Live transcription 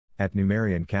At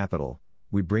Numerian Capital,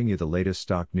 we bring you the latest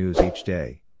stock news each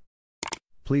day.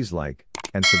 Please like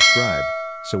and subscribe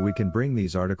so we can bring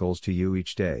these articles to you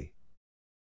each day.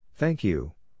 Thank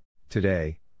you.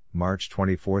 Today, March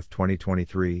 24,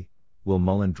 2023, will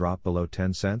Mullen drop below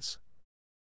 10 cents?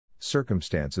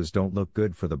 Circumstances don't look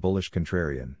good for the bullish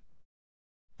contrarian.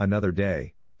 Another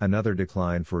day, another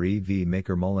decline for EV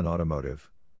maker Mullen Automotive.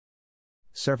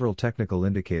 Several technical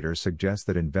indicators suggest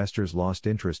that investors lost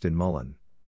interest in Mullen.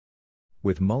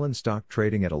 With Mullen stock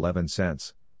trading at 11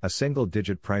 cents, a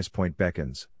single-digit price point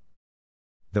beckons.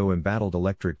 Though embattled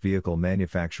electric vehicle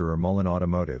manufacturer Mullen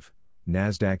Automotive,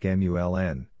 Nasdaq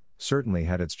MULN, certainly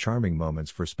had its charming moments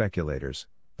for speculators,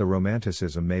 the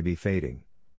romanticism may be fading.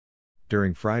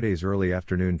 During Friday's early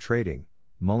afternoon trading,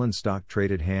 Mullen stock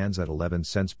traded hands at 11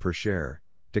 cents per share,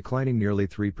 declining nearly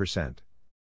 3%.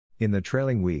 In the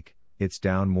trailing week, it's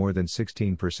down more than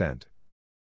 16%.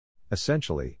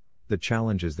 Essentially, the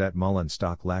challenge is that Mullen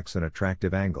stock lacks an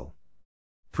attractive angle.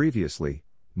 Previously,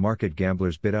 market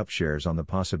gamblers bid up shares on the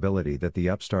possibility that the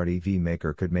upstart EV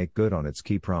maker could make good on its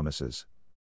key promises.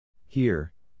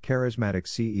 Here, charismatic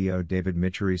CEO David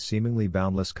Michery's seemingly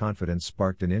boundless confidence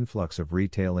sparked an influx of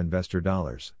retail investor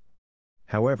dollars.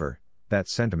 However, that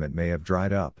sentiment may have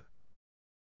dried up.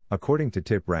 According to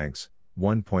TipRanks,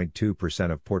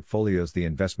 1.2% of portfolios the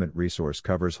investment resource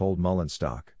covers hold Mullen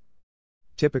stock.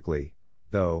 Typically,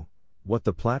 though, what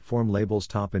the platform labels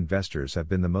top investors have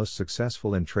been the most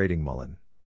successful in trading Mullen.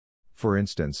 For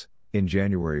instance, in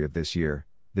January of this year,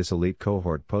 this elite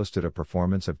cohort posted a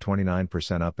performance of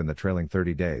 29% up in the trailing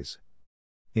 30 days.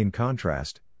 In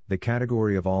contrast, the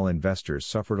category of all investors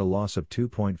suffered a loss of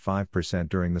 2.5%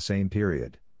 during the same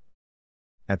period.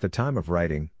 At the time of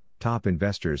writing, top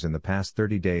investors in the past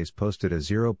 30 days posted a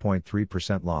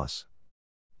 0.3% loss.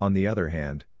 On the other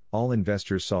hand, all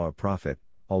investors saw a profit,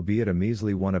 albeit a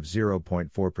measly one of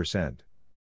 0.4%.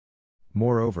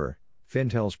 Moreover,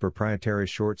 Fintel's proprietary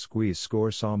short squeeze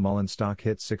score saw Mullen stock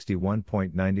hit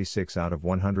 61.96 out of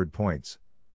 100 points.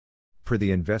 Per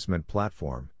the investment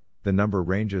platform, the number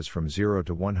ranges from 0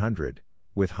 to 100,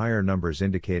 with higher numbers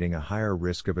indicating a higher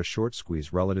risk of a short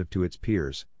squeeze relative to its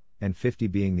peers, and 50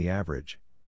 being the average.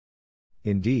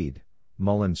 Indeed,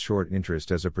 Mullen's short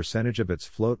interest as a percentage of its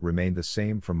float remained the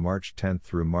same from March 10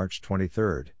 through March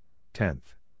 23,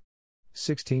 10th.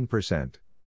 16%.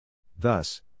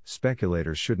 Thus,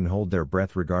 speculators shouldn't hold their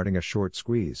breath regarding a short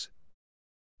squeeze.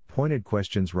 Pointed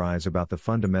questions rise about the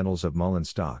fundamentals of Mullen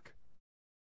stock.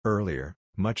 Earlier,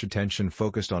 much attention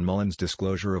focused on Mullen's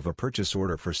disclosure of a purchase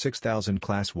order for 6,000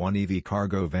 Class 1 EV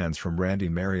cargo vans from Randy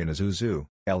Marion Isuzu,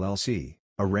 LLC,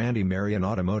 a Randy Marion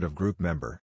Automotive Group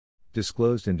member.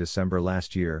 Disclosed in December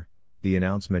last year, the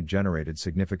announcement generated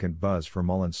significant buzz for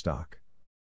Mullen stock.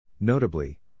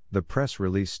 Notably, the press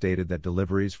release stated that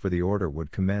deliveries for the order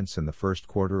would commence in the first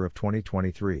quarter of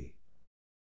 2023.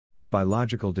 By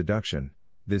logical deduction,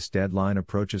 this deadline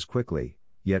approaches quickly,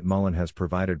 yet Mullen has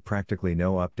provided practically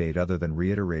no update other than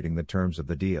reiterating the terms of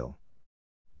the deal.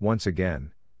 Once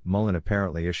again, Mullen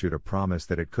apparently issued a promise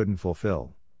that it couldn't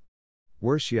fulfill.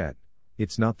 Worse yet,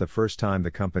 it's not the first time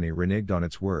the company reneged on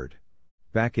its word.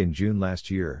 Back in June last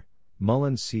year,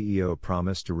 Mullen's CEO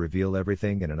promised to reveal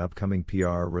everything in an upcoming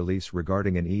PR release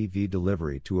regarding an EV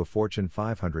delivery to a Fortune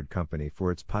 500 company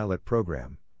for its pilot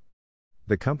program.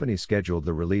 The company scheduled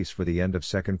the release for the end of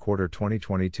second quarter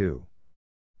 2022.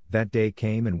 That day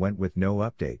came and went with no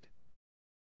update.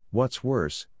 What's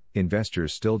worse,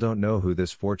 investors still don't know who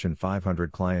this Fortune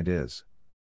 500 client is.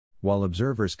 While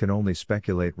observers can only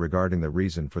speculate regarding the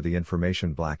reason for the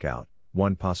information blackout,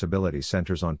 one possibility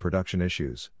centers on production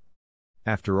issues.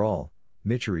 After all,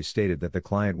 Michery stated that the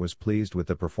client was pleased with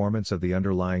the performance of the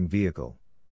underlying vehicle.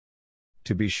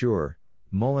 To be sure,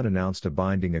 Mullen announced a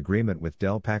binding agreement with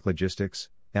Dell Pack Logistics,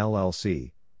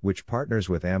 LLC, which partners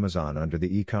with Amazon under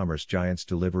the e-commerce giant's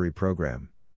delivery program.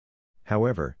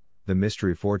 However, the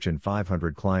mystery Fortune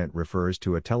 500 client refers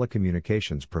to a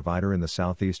telecommunications provider in the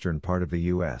southeastern part of the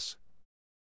U.S.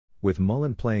 With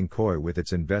Mullen playing coy with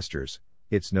its investors,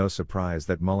 it's no surprise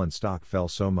that Mullen stock fell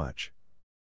so much.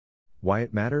 Why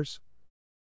it matters?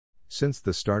 Since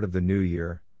the start of the new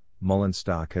year, Mullen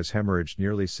stock has hemorrhaged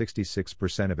nearly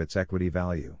 66% of its equity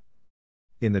value.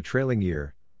 In the trailing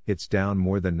year, it's down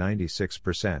more than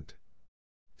 96%.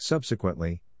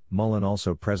 Subsequently, Mullen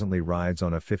also presently rides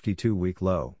on a 52-week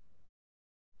low.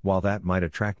 While that might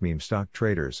attract meme stock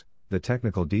traders, the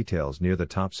technical details near the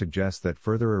top suggest that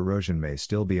further erosion may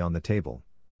still be on the table.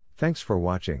 Thanks for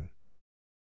watching.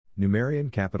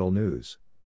 Numerian Capital News.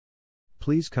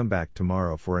 Please come back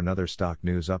tomorrow for another stock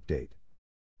news update.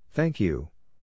 Thank you.